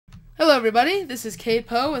Hello everybody, this is Cade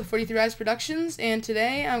Poe with 43 Eyes Productions, and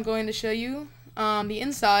today I'm going to show you the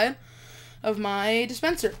inside of my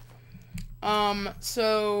dispenser.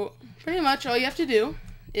 So pretty much all you have to do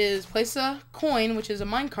is place a coin, which is a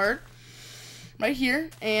minecart, right here,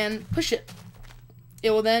 and push it. It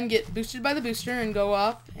will then get boosted by the booster and go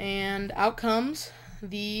up, and out comes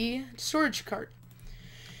the storage cart.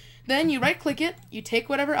 Then you right click it, you take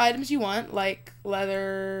whatever items you want, like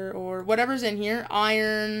leather or whatever's in here,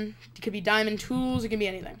 iron, it could be diamond tools, it can be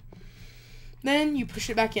anything. Then you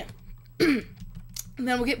push it back in. And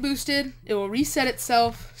then we'll get boosted, it will reset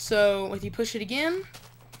itself, so if you push it again,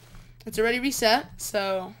 it's already reset,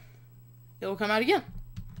 so it will come out again.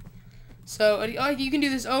 So you can do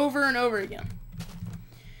this over and over again.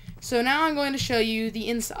 So now I'm going to show you the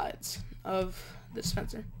insides of the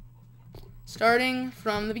dispenser, starting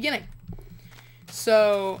from the beginning.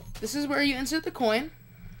 So this is where you insert the coin,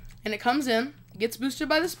 and it comes in, gets boosted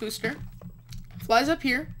by this booster, flies up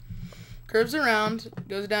here, curves around,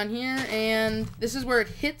 goes down here, and this is where it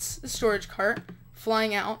hits the storage cart,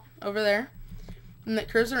 flying out over there, and it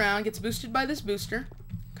curves around, gets boosted by this booster,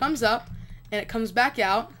 comes up, and it comes back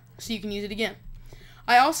out, so you can use it again.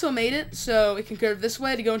 I also made it so it can curve this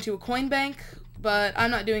way to go into a coin bank, but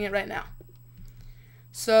I'm not doing it right now.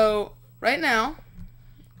 So right now,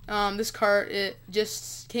 this cart, it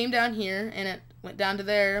just came down here and it went down to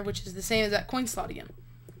there, which is the same as that coin slot again.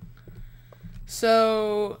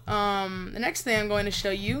 So the next thing I'm going to show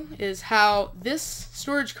you is how this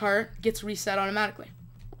storage cart gets reset automatically.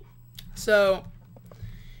 So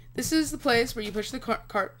this is the place where you push the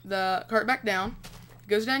cart back down. It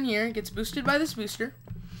goes down here, gets boosted by this booster,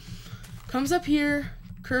 comes up here,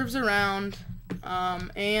 curves around,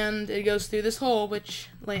 and it goes through this hole, which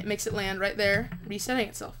makes it land right there, resetting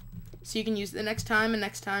itself. So you can use it the next time and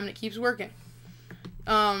next time, and it keeps working.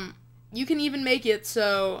 You can even make it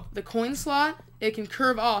so the coin slot, it can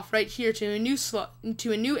curve off right here to a new slot,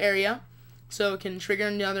 to a new area, so it can trigger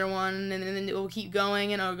another one, and then it will keep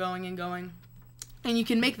going and going and going. And you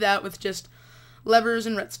can make that with just levers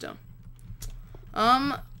and redstone.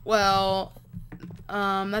 That's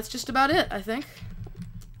just about it, I think.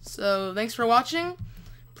 So thanks for watching.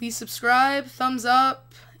 Please subscribe, thumbs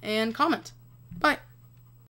up, and comment.